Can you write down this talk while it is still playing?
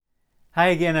Hi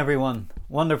again, everyone.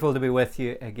 Wonderful to be with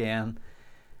you again.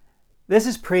 This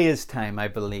is praise time, I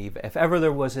believe. If ever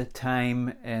there was a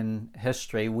time in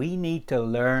history, we need to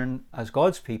learn as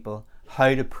God's people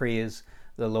how to praise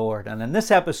the Lord. And in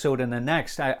this episode and the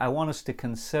next, I want us to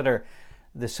consider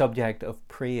the subject of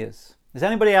praise. Has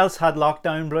anybody else had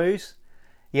lockdown blues?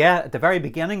 Yeah, at the very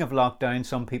beginning of lockdown,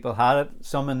 some people had it,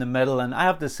 some in the middle, and I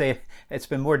have to say it's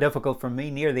been more difficult for me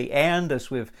near the end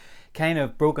as we've kind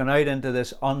of broken out into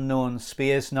this unknown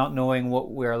space, not knowing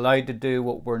what we're allowed to do,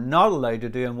 what we're not allowed to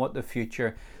do, and what the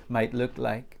future might look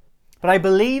like. But I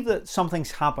believe that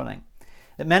something's happening,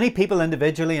 that many people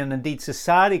individually and indeed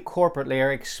society corporately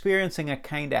are experiencing a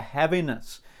kind of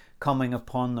heaviness coming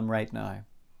upon them right now.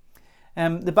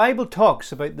 The Bible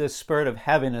talks about this spirit of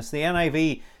heaviness. The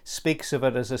NIV speaks of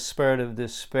it as a spirit of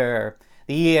despair.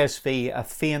 The ESV, a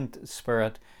faint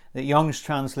spirit. The Young's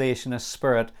translation, a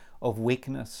spirit of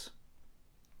weakness.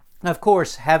 Now, of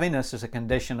course, heaviness is a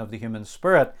condition of the human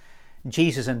spirit.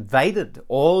 Jesus invited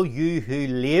all you who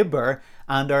labour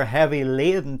and are heavy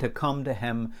laden to come to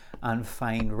him and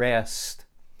find rest.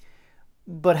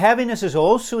 But heaviness is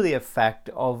also the effect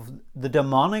of the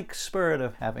demonic spirit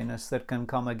of heaviness that can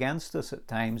come against us at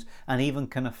times and even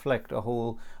can afflict a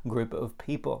whole group of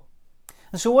people.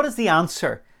 And so what is the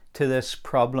answer to this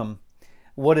problem?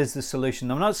 What is the solution?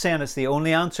 I'm not saying it's the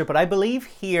only answer, but I believe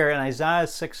here in Isaiah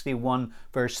 61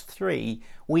 verse 3,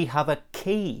 we have a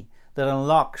key that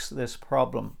unlocks this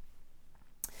problem.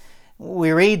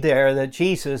 We read there that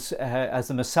Jesus, as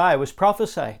the Messiah, was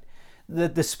prophesied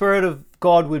that the Spirit of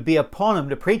God would be upon him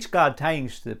to preach glad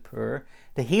tidings to the poor,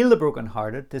 to heal the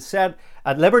brokenhearted, to set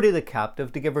at liberty the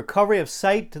captive, to give recovery of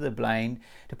sight to the blind,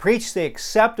 to preach the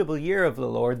acceptable year of the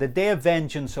Lord, the day of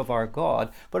vengeance of our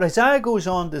God. But Isaiah goes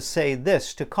on to say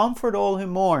this: to comfort all who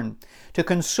mourn, to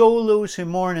console those who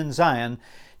mourn in Zion,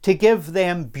 to give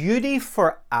them beauty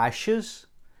for ashes,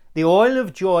 the oil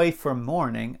of joy for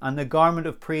mourning, and the garment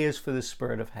of praise for the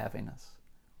spirit of heaviness.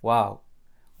 Wow.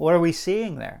 What are we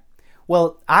seeing there?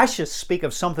 Well, ashes speak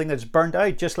of something that's burnt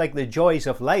out, just like the joys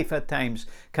of life at times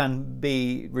can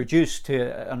be reduced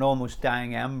to an almost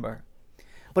dying ember.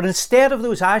 But instead of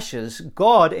those ashes,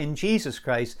 God in Jesus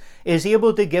Christ is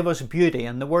able to give us beauty.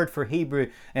 And the word for Hebrew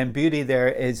and beauty there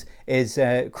is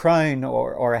a crown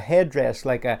or a headdress,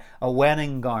 like a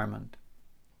wedding garment.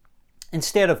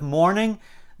 Instead of mourning,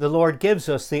 the Lord gives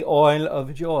us the oil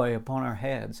of joy upon our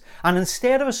heads. And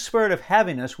instead of a spirit of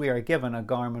heaviness, we are given a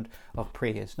garment of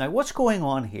praise. Now, what's going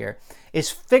on here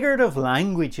is figurative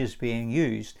language is being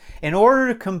used in order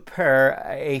to compare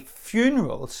a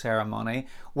funeral ceremony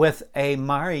with a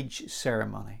marriage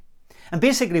ceremony. And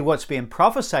basically what's being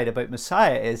prophesied about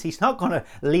Messiah is he's not going to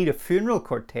lead a funeral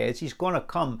cortege, he's going to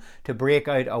come to break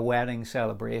out a wedding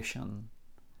celebration.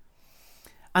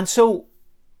 And so,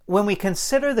 when we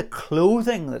consider the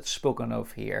clothing that's spoken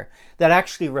of here, that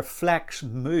actually reflects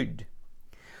mood,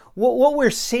 what we're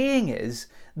seeing is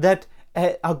that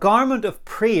a garment of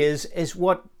praise is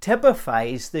what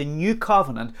typifies the new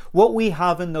covenant, what we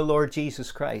have in the Lord Jesus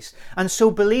Christ. And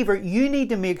so, believer, you need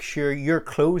to make sure your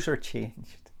clothes are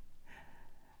changed.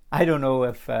 I don't know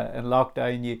if in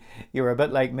lockdown you were a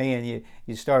bit like me and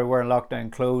you started wearing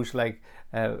lockdown clothes like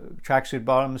tracksuit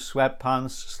bottoms,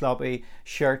 sweatpants, sloppy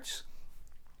shirts.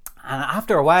 And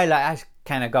after a while, I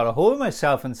kind of got a hold of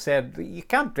myself and said, you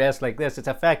can't dress like this. It's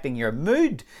affecting your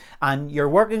mood. And you're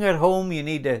working at home. You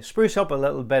need to spruce up a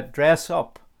little bit, dress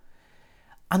up.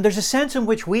 And there's a sense in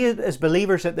which we as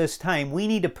believers at this time, we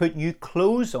need to put new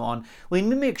clothes on. We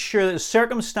need to make sure that the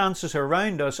circumstances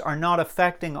around us are not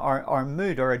affecting our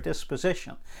mood or our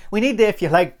disposition. We need to, if you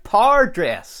like, power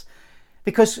dress.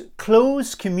 Because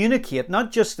clothes communicate,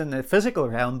 not just in the physical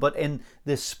realm, but in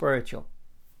the spiritual.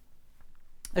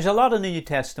 There's a lot in the New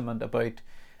Testament about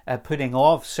putting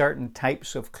off certain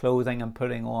types of clothing and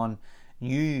putting on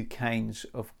new kinds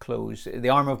of clothes. The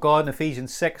armour of God in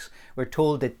Ephesians 6, we're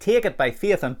told to take it by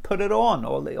faith and put it on,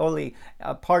 all the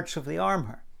parts of the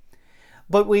armour.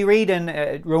 But we read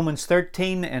in Romans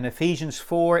 13, in Ephesians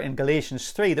 4, in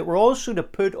Galatians 3, that we're also to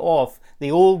put off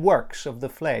the old works of the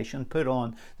flesh and put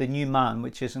on the new man,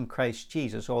 which is in Christ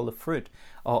Jesus, all the fruit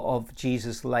of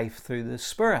Jesus' life through the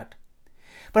Spirit.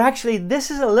 But actually,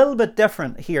 this is a little bit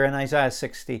different here in Isaiah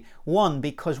 61,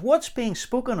 because what's being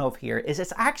spoken of here is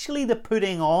it's actually the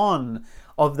putting on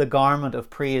of the garment of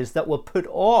praise that will put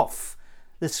off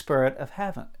the spirit of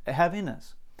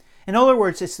heaviness. In other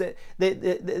words, it's the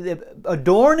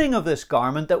adorning of this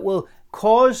garment that will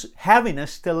cause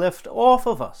heaviness to lift off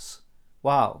of us.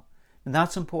 Wow, and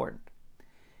that's important.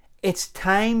 It's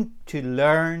time to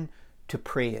learn to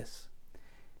praise.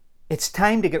 It's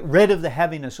time to get rid of the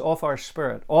heaviness off our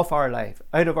spirit, off our life,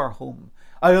 out of our home,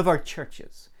 out of our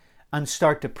churches and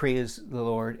start to praise the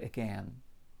Lord again.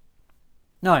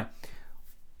 Now,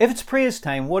 if it's praise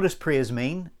time, what does praise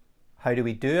mean? How do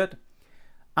we do it?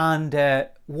 And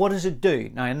what does it do?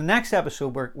 Now, in the next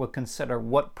episode, we'll consider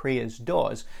what praise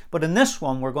does. But in this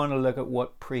one, we're going to look at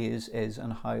what praise is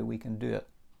and how we can do it.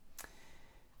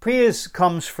 Praise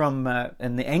comes from,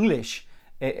 in the English,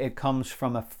 it comes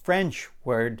from a French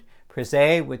word,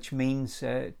 praiser, which means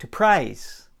to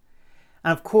prize.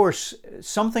 And of course,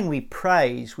 something we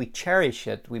prize, we cherish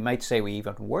it. We might say we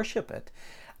even worship it.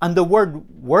 And the word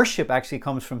worship actually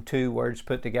comes from two words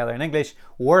put together in English,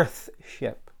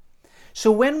 worthship.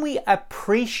 So when we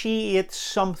appreciate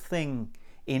something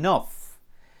enough,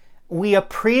 we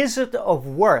appraise it of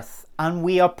worth, and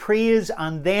we appraise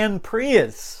and then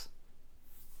praise.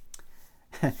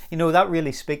 You know, that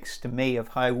really speaks to me of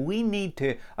how we need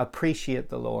to appreciate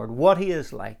the Lord, what He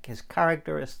is like, His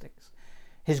characteristics,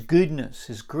 His goodness,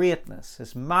 His greatness,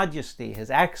 His majesty,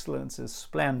 His excellence, His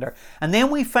splendor. And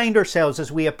then we find ourselves,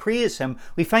 as we appraise Him,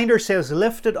 we find ourselves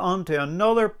lifted onto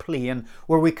another plane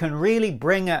where we can really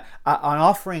bring an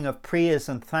offering of praise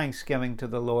and thanksgiving to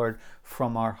the Lord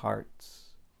from our hearts.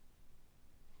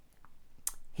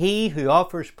 He who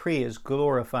offers praise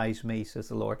glorifies me, says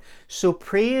the Lord. So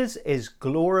praise is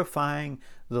glorifying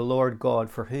the Lord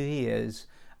God for who He is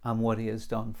and what He has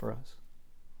done for us.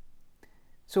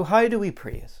 So how do we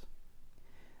praise?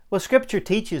 Well, Scripture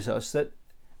teaches us that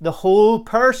the whole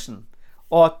person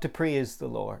ought to praise the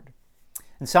Lord.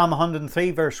 In Psalm 103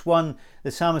 verse 1,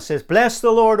 the psalmist says, "Bless the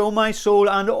Lord, O my soul,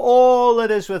 and all that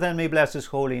is within me, bless His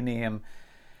holy name."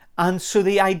 And so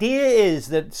the idea is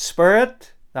that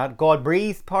spirit, that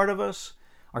God-breathed part of us,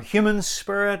 our human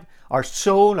spirit, our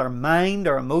soul, our mind,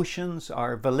 our emotions,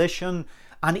 our volition,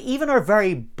 and even our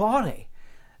very body,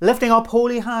 lifting up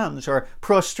holy hands or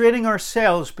prostrating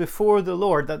ourselves before the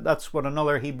Lord. That's what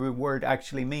another Hebrew word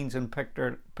actually means in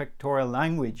pictorial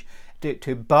language.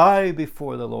 To bow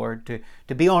before the Lord,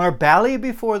 to be on our belly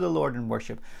before the Lord in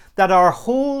worship. That our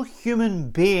whole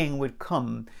human being would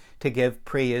come to give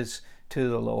praise to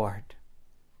the Lord.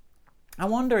 I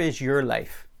wonder, is your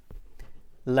life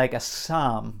like a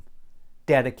psalm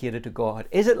dedicated to God?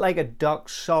 Is it like a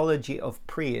doxology of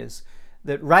praise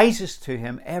that rises to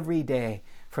Him every day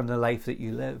from the life that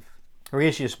you live?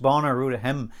 Horatius Bonar wrote a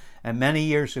hymn many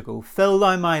years ago. "Fill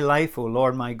thou my life, O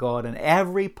Lord my God, and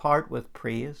every part with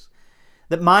praise,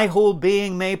 that my whole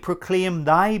being may proclaim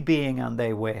thy being and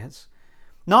thy ways.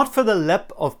 Not for the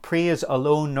lip of praise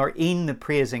alone, nor e'en the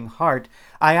praising heart.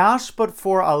 I ask but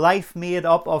for a life made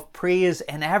up of praise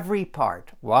in every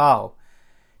part." Wow!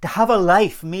 To have a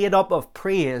life made up of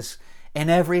praise in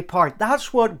every part.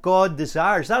 That's what God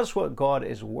desires. That's what God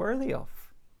is worthy of.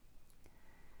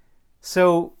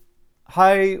 So,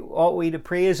 how ought we to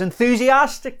praise?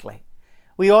 Enthusiastically.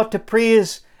 We ought to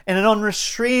praise in an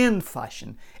unrestrained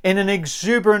fashion, in an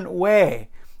exuberant way.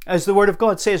 As the Word of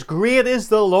God says, "Great is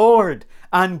the Lord,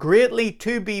 and greatly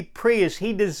to be praised."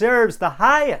 He deserves the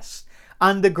highest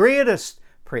and the greatest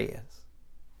praise.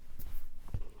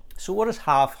 So what does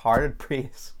half-hearted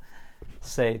praise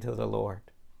say to the Lord?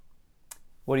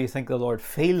 What do you think the Lord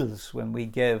feels when we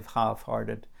give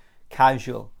half-hearted,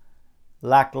 casual,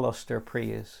 lackluster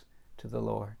praise to the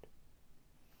Lord?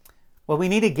 Well, we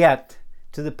need to get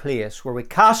to the place where we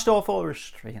cast off all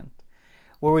restraint,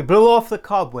 where we blow off the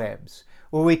cobwebs,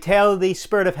 where we tell the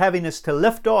spirit of heaviness to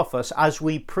lift off us as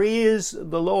we praise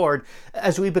the Lord,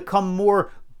 as we become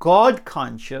more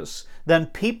God-conscious than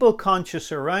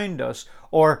people-conscious around us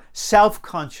or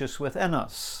self-conscious within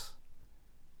us.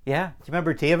 Yeah, do you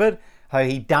remember David? How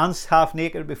he danced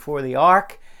half-naked before the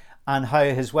ark, and how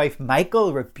his wife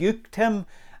Michal rebuked him,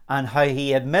 and how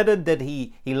he admitted that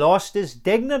he lost his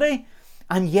dignity,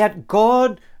 and yet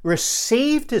God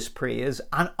received his praise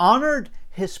and honoured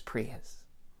his praise.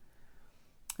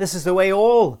 This is the way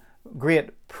all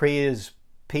great praise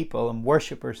people and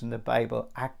worshippers in the Bible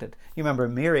acted. You remember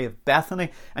Mary of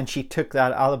Bethany, and she took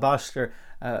that alabaster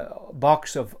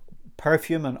box of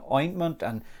perfume and ointment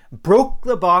and broke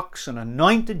the box and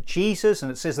anointed Jesus,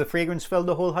 and it says the fragrance filled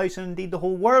the whole house and indeed the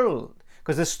whole world,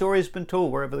 because this story has been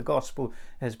told wherever the gospel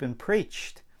has been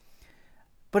preached.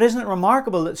 But isn't it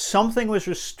remarkable that something was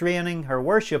restraining her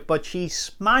worship, but she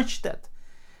smashed it?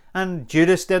 And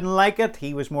Judas didn't like it.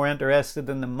 He was more interested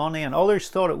in the money, and others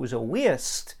thought it was a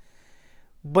waste.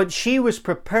 But she was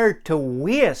prepared to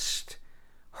waste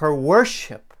her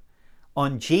worship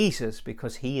on Jesus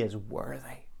because He is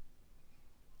worthy.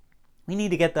 We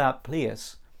need to get to that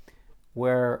place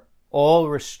where all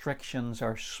restrictions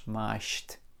are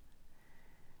smashed,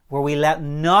 where we let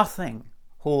nothing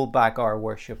hold back our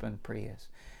worship and praise.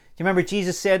 you remember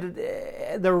Jesus said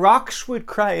the rocks would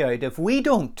cry out if we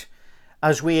don't,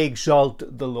 as we exalt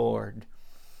the Lord.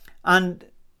 And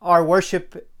our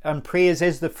worship and praise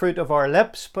is the fruit of our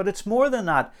lips, but it's more than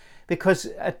that, because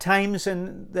at times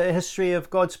in the history of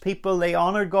God's people, they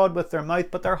honoured God with their mouth,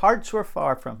 but their hearts were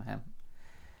far from Him.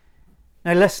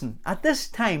 Now listen, at this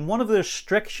time, one of the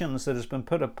restrictions that has been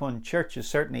put upon churches,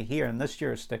 certainly here in this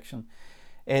jurisdiction,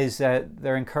 is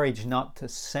they're encouraged not to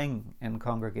sing in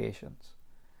congregations.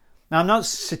 Now, I'm not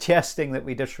suggesting that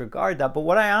we disregard that, but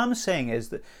what I am saying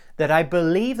is that I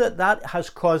believe that has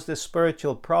caused a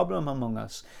spiritual problem among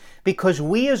us, because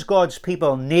we as God's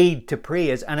people need to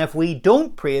praise, and if we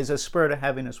don't praise, a spirit of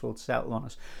heaviness will settle on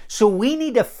us. So we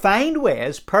need to find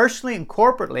ways, personally and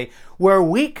corporately, where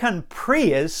we can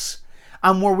praise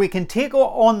and where we can take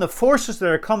on the forces that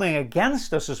are coming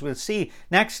against us, as we'll see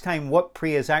next time what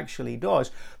praise actually does.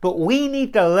 But we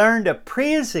need to learn to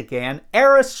praise again,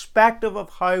 irrespective of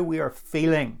how we are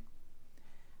feeling.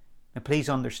 Now please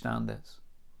understand this.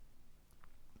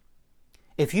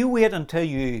 If you wait until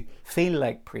you feel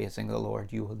like praising the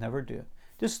Lord, you will never do it.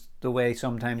 Just the way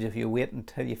sometimes if you wait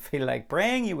until you feel like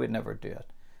praying, you would never do it.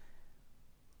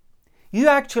 You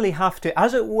actually have to,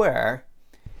 as it were,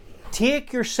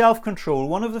 take your self-control,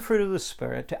 one of the fruit of the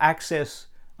Spirit, to access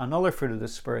another fruit of the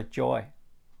Spirit, joy.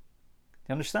 Do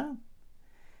you understand?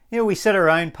 You know, we sit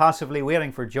around passively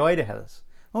waiting for joy to hit us.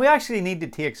 Well, we actually need to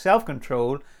take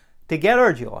self-control to get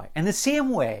our joy. In the same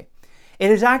way, it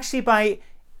is actually by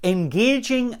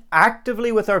engaging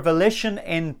actively with our volition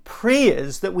in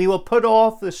praise that we will put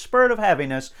off the spirit of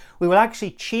heaviness. We will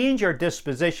actually change our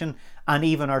disposition and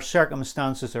even our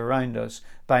circumstances around us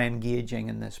by engaging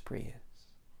in this praise.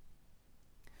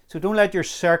 So don't let your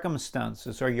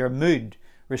circumstances or your mood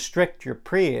restrict your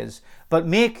praise, but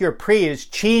make your praise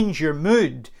change your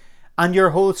mood and your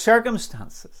whole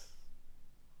circumstances.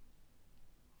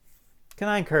 Can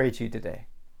I encourage you today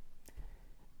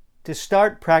to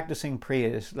start practicing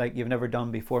praise like you've never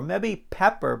done before? Maybe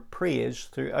pepper praise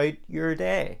throughout your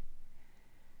day.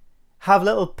 Have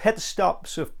little pit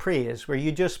stops of praise where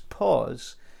you just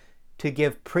pause to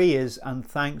give praise and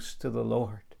thanks to the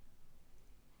Lord.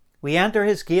 We enter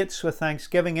His gates with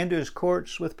thanksgiving, into His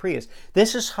courts with praise.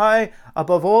 This is how,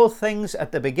 above all things,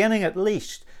 at the beginning at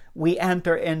least, we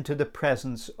enter into the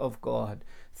presence of God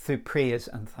through praise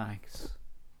and thanks.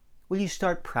 Will you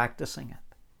start practicing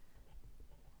it?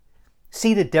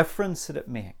 See the difference that it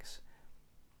makes.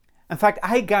 In fact,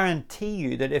 I guarantee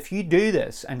you that if you do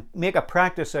this and make a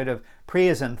practice out of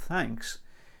praise and thanks,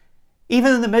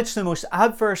 even in the midst of the most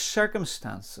adverse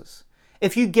circumstances,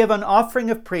 if you give an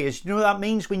offering of praise, you know what that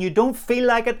means? When you don't feel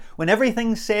like it, when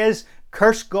everything says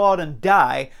curse God and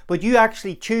die, but you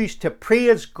actually choose to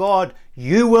praise God,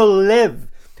 you will live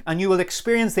and you will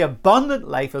experience the abundant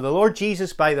life of the Lord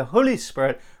Jesus by the Holy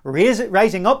Spirit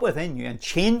rising up within you and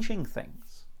changing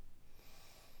things.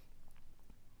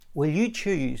 Will you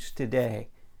choose today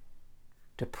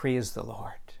to praise the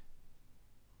Lord?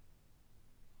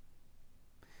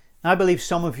 I believe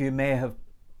some of you may have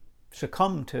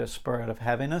succumb to a spirit of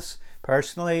heaviness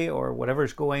personally, or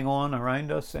whatever's going on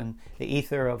around us in the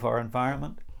ether of our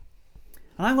environment.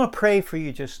 And I'm going to pray for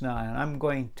you just now, and I'm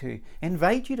going to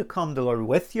invite you to come to the Lord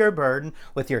with your burden,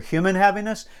 with your human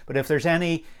heaviness, but if there's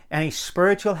any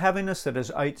spiritual heaviness that is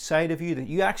outside of you, that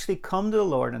you actually come to the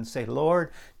Lord and say,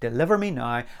 Lord, deliver me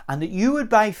now, and that you would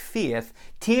by faith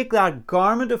take that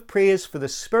garment of praise for the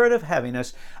spirit of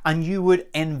heaviness and you would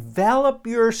envelop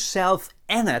yourself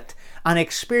in it and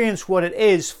experience what it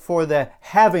is for the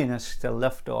heaviness to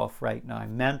lift off right now.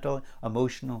 Mental,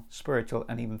 emotional, spiritual,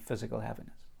 and even physical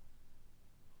heaviness.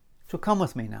 So come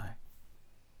with me now.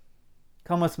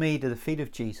 Come with me to the feet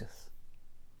of Jesus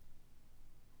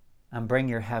and bring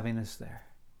your heaviness there.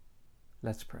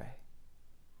 Let's pray.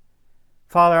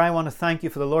 Father, I want to thank you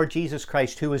for the Lord Jesus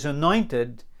Christ, who was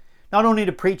anointed not only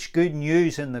to preach good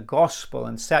news in the gospel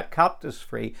and set captives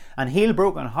free and heal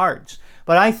broken hearts,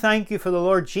 but I thank you for the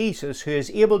Lord Jesus, who is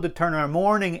able to turn our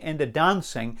mourning into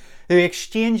dancing, who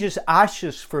exchanges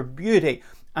ashes for beauty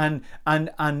and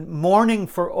mourning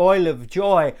for oil of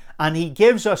joy, and he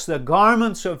gives us the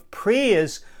garments of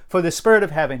praise for the spirit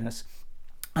of heaviness.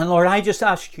 And Lord, I just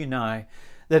ask you now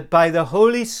that by the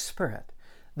Holy Spirit,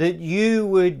 that you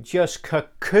would just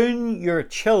cocoon your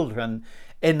children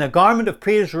in the garment of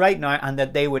praise right now, and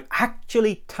that they would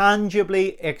actually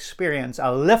tangibly experience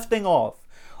a lifting off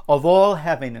of all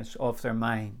heaviness off their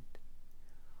mind,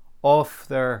 off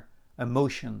their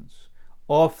emotions,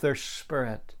 off their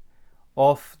spirit,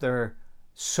 off their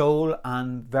soul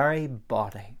and very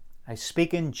body. I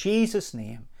speak in Jesus'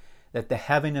 name that the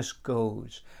heaviness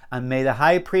goes. And may the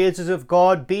high praises of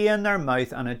God be in their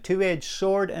mouth and a two-edged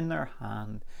sword in their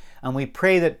hand. And we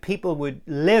pray that people would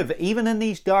live, even in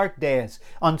these dark days,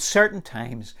 uncertain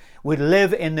times, would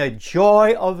live in the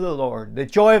joy of the Lord. The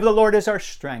joy of the Lord is our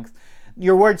strength.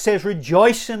 Your word says,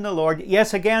 rejoice in the Lord.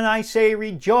 Yes, again I say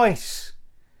rejoice.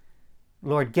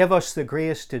 Lord, give us the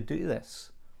grace to do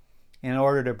this in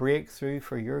order to break through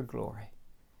for your glory.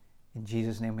 In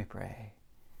Jesus' name we pray.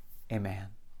 Amen.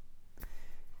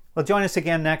 Well, join us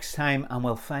again next time and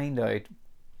we'll find out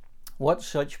what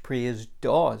such praise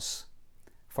does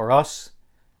for us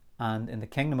and in the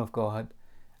kingdom of God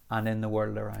and in the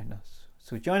world around us.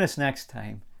 So join us next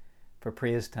time for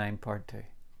Praise Time Part 2.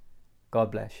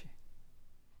 God bless you.